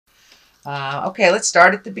Okay, let's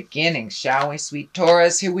start at the beginning, shall we, sweet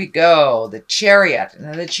Taurus? Here we go. The Chariot.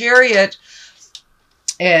 Now, the Chariot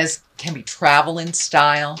can be travel in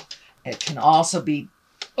style. It can also be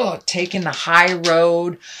taking the high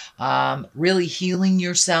road, really healing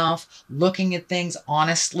yourself, looking at things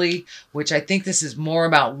honestly, which I think this is more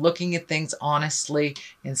about looking at things honestly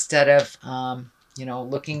instead of,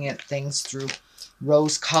 looking at things through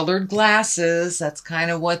rose-colored glasses. That's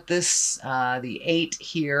kind of what this, the 8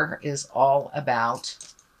 here is all about.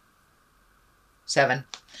 7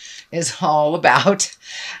 is all about.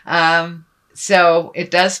 So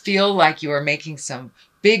it does feel like you are making some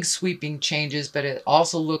big sweeping changes, but it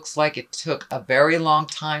also looks like it took a very long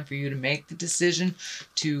time for you to make the decision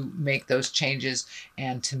to make those changes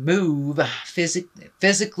and to move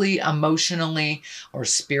physically, emotionally, or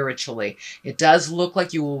spiritually. It does look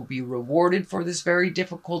like you will be rewarded for this very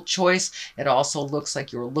difficult choice. It also looks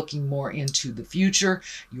like you're looking more into the future.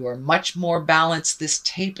 You are much more balanced. This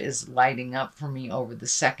tape is lighting up for me over the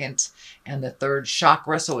 2nd and the 3rd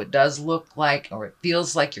chakra, so it does look like, or it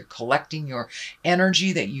feels like, you're collecting your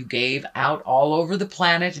energy that you gave out all over the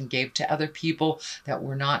planet and gave to other people that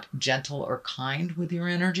were not gentle or kind with your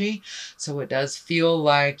energy. So it does feel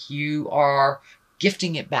like you are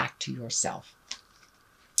gifting it back to yourself.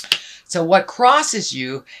 So what crosses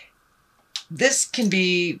you, this can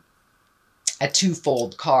be a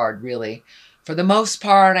twofold card, really. For the most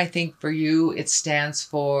part, I think for you, it stands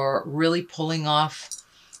for really pulling off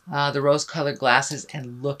the rose-colored glasses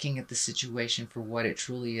and looking at the situation for what it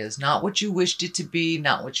truly is. Not what you wished it to be,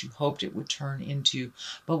 not what you hoped it would turn into,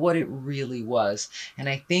 but what it really was. And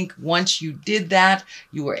I think once you did that,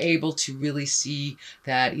 you were able to really see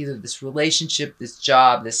that either this relationship, this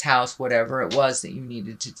job, this house, whatever it was that you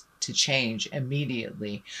needed to change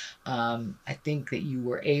immediately. I think that you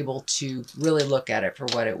were able to really look at it for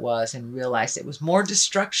what it was and realize it was more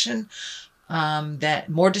destruction,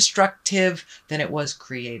 more destructive than it was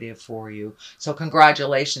creative for you. So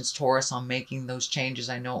congratulations, Taurus, on making those changes.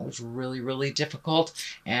 I know it was really, really difficult,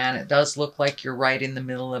 and it does look like you're right in the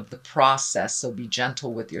middle of the process. So be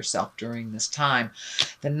gentle with yourself during this time.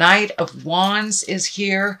 The Knight of Wands is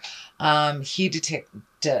here. He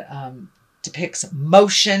depicts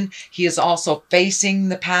motion. He is also facing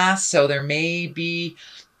the past, so there may be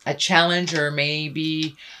a challenge or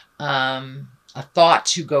maybe a thought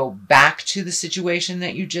to go back to the situation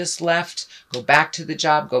that you just left, go back to the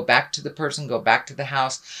job, go back to the person, go back to the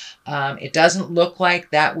house. It doesn't look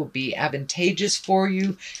like that will be advantageous for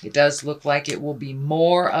you. It does look like it will be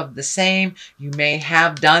more of the same. You may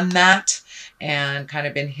have done that and kind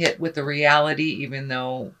of been hit with the reality, even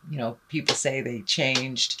though, people say they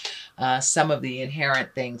changed. Some of the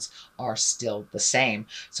inherent things are still the same.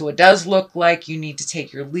 So it does look like you need to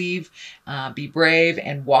take your leave, be brave,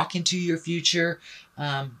 and walk into your future.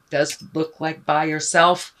 Does look like by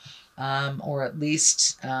yourself, or at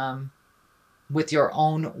least with your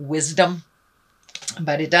own wisdom.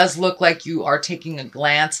 But it does look like you are taking a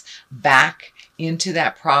glance back into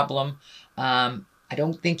that problem. I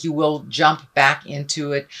don't think you will jump back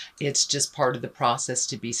into it. It's just part of the process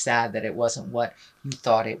to be sad that it wasn't what you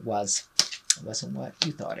thought it was. It wasn't what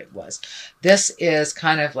you thought it was. This is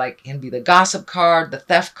kind of like, can be the gossip card, the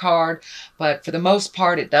theft card, but for the most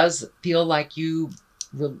part, it does feel like you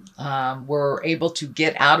were able to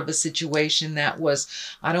get out of a situation that was,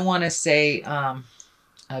 I don't want to say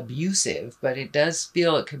abusive, but it does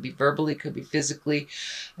feel, it could be verbally, could be physically.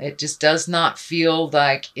 It just does not feel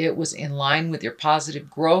like it was in line with your positive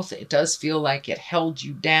growth. It does feel like it held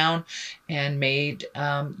you down and made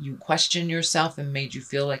you question yourself and made you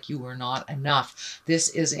feel like you were not enough. This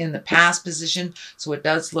is in the past position, so it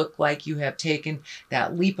does look like you have taken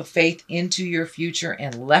that leap of faith into your future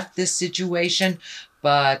and left this situation,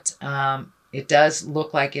 but it does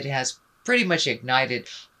look like it has pretty much ignited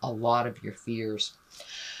a lot of your fears.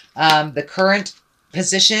 The current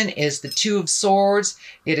position is the 2 of Swords.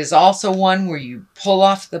 It is also one where you pull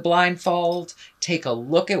off the blindfold, take a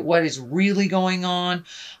look at what is really going on.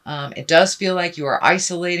 It does feel like you are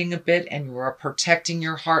isolating a bit and you are protecting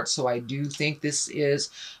your heart. So I do think this is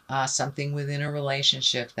something within a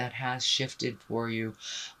relationship that has shifted for you.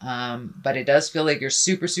 But it does feel like you're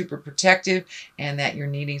super, super protective and that you're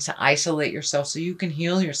needing to isolate yourself so you can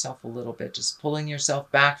heal yourself a little bit, just pulling yourself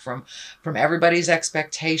back from everybody's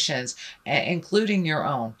expectations, including your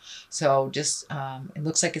own. So just, it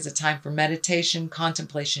looks like it's a time for meditation,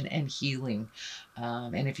 contemplation, and healing.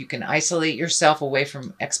 And if you can isolate yourself away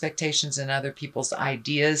from expectations and other people's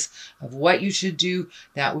ideas of what you should do,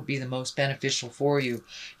 that would be the most beneficial for you.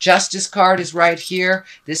 Justice card is right here.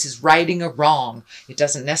 This is righting a wrong. It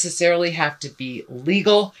doesn't necessarily have to be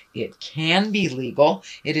legal. It can be legal.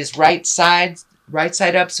 It is right side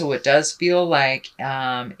up, so it does feel like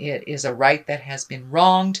it is a right that has been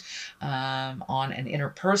wronged on an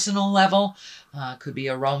interpersonal level. Could be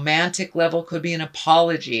a romantic level, could be an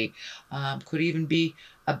apology, could even be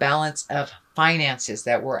a balance of finances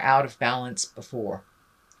that were out of balance before.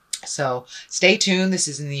 So stay tuned. This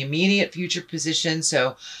is in the immediate future position,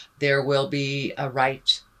 so there will be a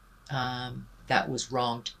right that was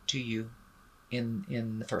wronged to you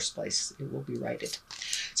in the first place. It will be righted.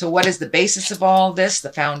 So what is the basis of all this?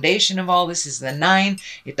 The foundation of all this is the 9.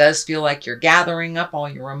 It does feel like you're gathering up all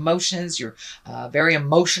your emotions. You're very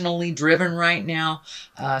emotionally driven right now.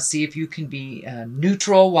 See if you can be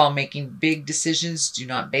neutral while making big decisions. Do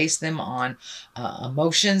not base them on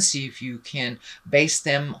emotions. See if you can base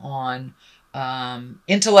them on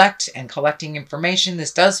intellect and collecting information.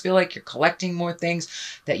 This does feel like you're collecting more things,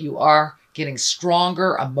 that you are getting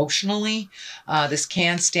stronger emotionally. This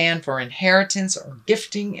can stand for inheritance or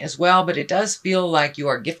gifting as well, but it does feel like you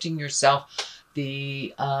are gifting yourself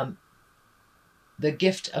the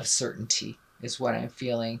gift of certainty is what I'm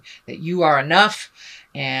feeling, that you are enough,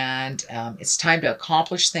 and it's time to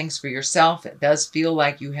accomplish things for yourself. It does feel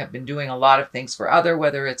like you have been doing a lot of things for other,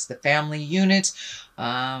 whether it's the family unit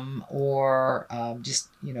or just,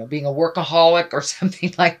 being a workaholic or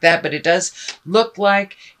something like that. But it does look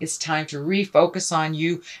like it's time to refocus on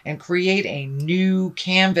you and create a new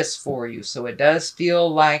canvas for you. So it does feel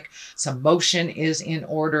like some motion is in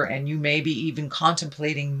order, and you may be even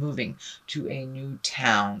contemplating moving to a new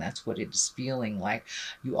town. That's what it is feeling like.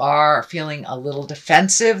 You are feeling a little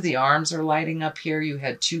defensive. The arms are lighting up here. You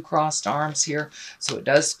had 2 crossed arms here. So it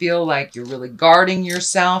does feel like you're really guarding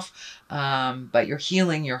yourself. But you're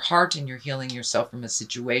healing your heart, and you're healing yourself from a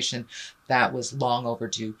situation that was long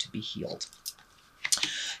overdue to be healed.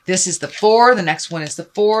 This is the 4. The next one is the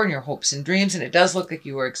 4, and your hopes and dreams. And it does look like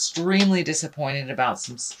you are extremely disappointed about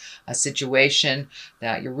a situation,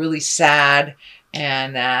 that you're really sad,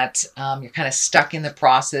 and that you're kind of stuck in the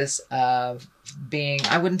process of being,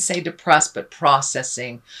 I wouldn't say depressed, but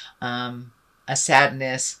processing a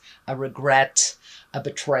sadness, a regret, a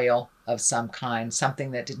betrayal of some kind,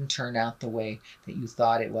 something that didn't turn out the way that you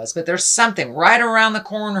thought it was. But there's something right around the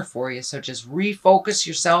corner for you. So just refocus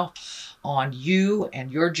yourself on you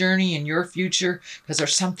and your journey and your future, because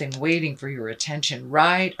there's something waiting for your attention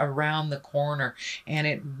right around the corner. And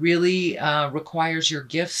it really requires your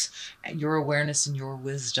gifts, your awareness, and your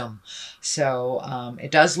wisdom. So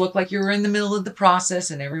it does look like you're in the middle of the process,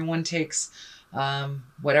 and everyone takes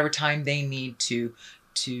whatever time they need to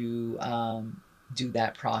do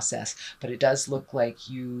that process. But it does look like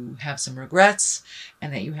you have some regrets,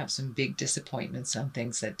 and that you have some big disappointments on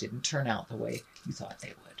things that didn't turn out the way you thought they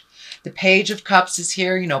would. The Page of Cups is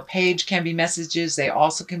here. Page can be messages. They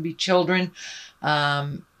also can be children.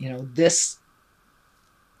 This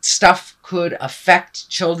stuff could affect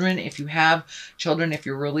children. If you have children, if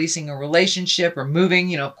you're releasing a relationship or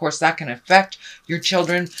moving, of course that can affect your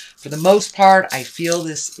children. For the most part, I feel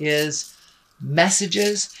this is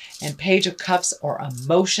messages, and Page of Cups or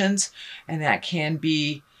emotions, and that can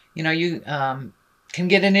be, you can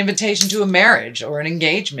get an invitation to a marriage or an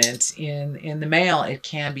engagement in the mail. It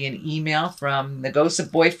can be an email from the ghosts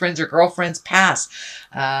of boyfriends or girlfriends past,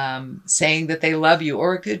 saying that they love you,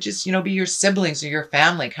 or it could just, be your siblings or your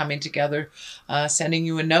family coming together, sending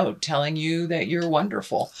you a note telling you that you're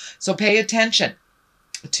wonderful. So pay attention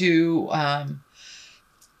to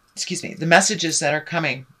the messages that are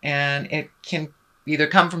coming, and it can either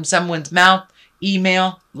come from someone's mouth,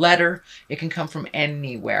 email, letter. It can come from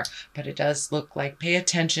anywhere, but it does look like, pay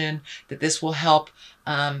attention, that this will help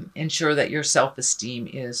ensure that your self-esteem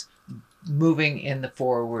is moving in the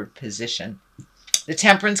forward position. The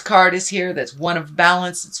Temperance card is here. That's one of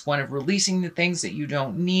balance. It's one of releasing the things that you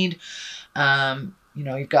don't need.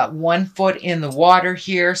 You've got 1 foot in the water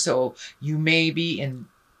here, so you may be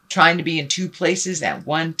trying to be in 2 places at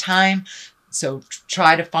one time. So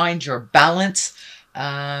try to find your balance,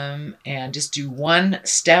 and just do 1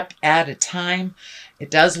 step at a time.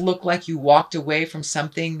 It does look like you walked away from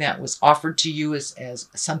something that was offered to you as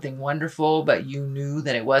something wonderful, but you knew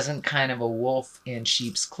that it wasn't, kind of a wolf in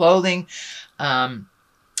sheep's clothing.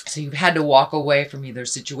 So you've had to walk away from either a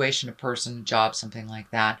situation, a person, a job, something like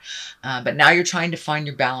that. But now you're trying to find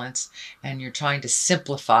your balance, and you're trying to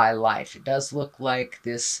simplify life. It does look like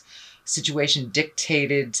this situation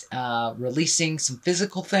dictated releasing some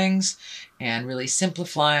physical things and really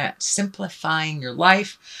simplifying your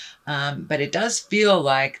life. But it does feel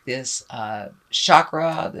like this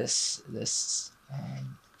chakra, this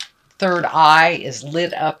third eye is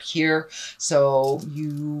lit up here. So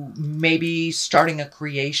you may be starting a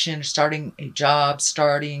creation, starting a job,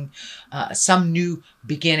 starting some new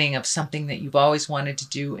beginning of something that you've always wanted to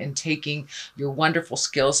do, and taking your wonderful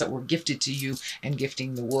skills that were gifted to you and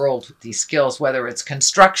gifting the world with these skills, whether it's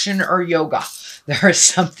construction or yoga. There is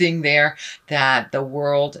something there that the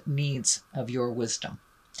world needs of your wisdom.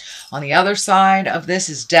 On the other side of this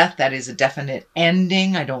is death. That is a definite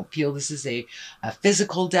ending. I don't feel this is a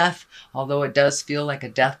physical death, although it does feel like a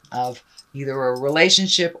death of either a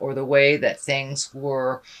relationship or the way that things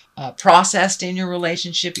were processed in your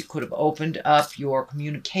relationship. You could have opened up your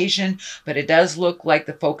communication, but it does look like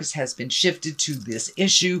the focus has been shifted to this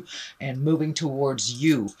issue and moving towards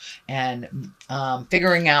you and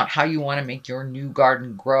figuring out how you want to make your new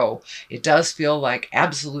garden grow. It does feel like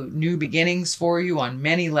absolute new beginnings for you on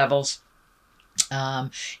many levels.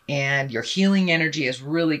 And your healing energy is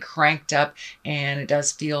really cranked up, and it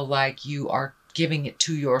does feel like you are giving it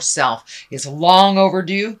to yourself. It's long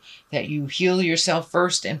overdue that you heal yourself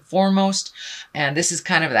first and foremost. And this is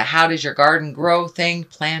kind of the how does your garden grow thing,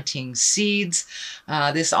 planting seeds.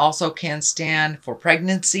 This also can stand for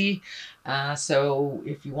pregnancy. So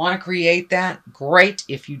if you want to create that, great.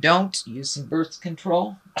 If you don't, use some birth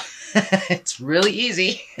control. It's really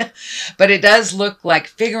easy. But it does look like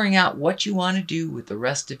figuring out what you want to do with the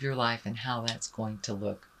rest of your life and how that's going to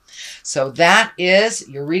look. So that is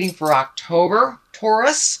your reading for October,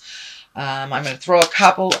 Taurus. I'm going to throw a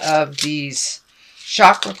couple of these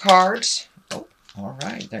chakra cards. Oh, all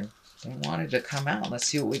right. They wanted to come out. Let's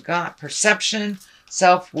see what we got. Perception,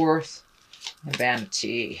 self-worth, and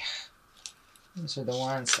vanity. Those are the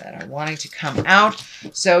ones that are wanting to come out.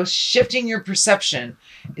 So shifting your perception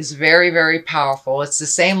is very, very powerful. It's the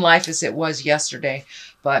same life as it was yesterday,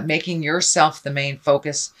 but making yourself the main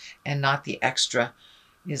focus and not the extra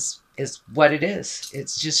is what it is.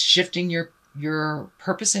 It's just shifting your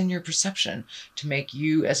purpose and your perception to make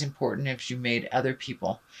you as important as you made other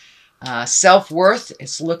people. Self-worth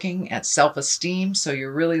is looking at self-esteem. So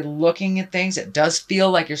you're really looking at things. It does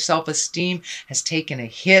feel like your self-esteem has taken a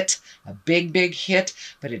hit, a big, big hit,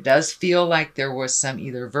 but it does feel like there was some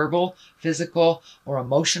either verbal, physical, or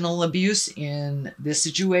emotional abuse in this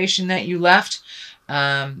situation that you left.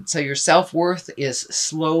 So your self-worth is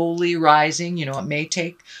slowly rising. You know, it may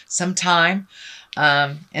take some time.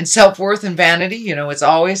 And self-worth and vanity, you know, it's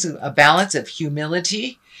always a balance of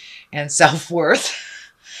humility and self-worth.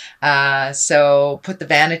 So put the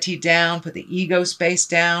vanity down, put the ego space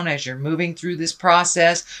down as you're moving through this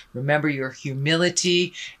process. Remember your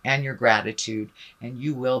humility and your gratitude, and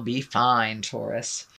you will be fine, Taurus.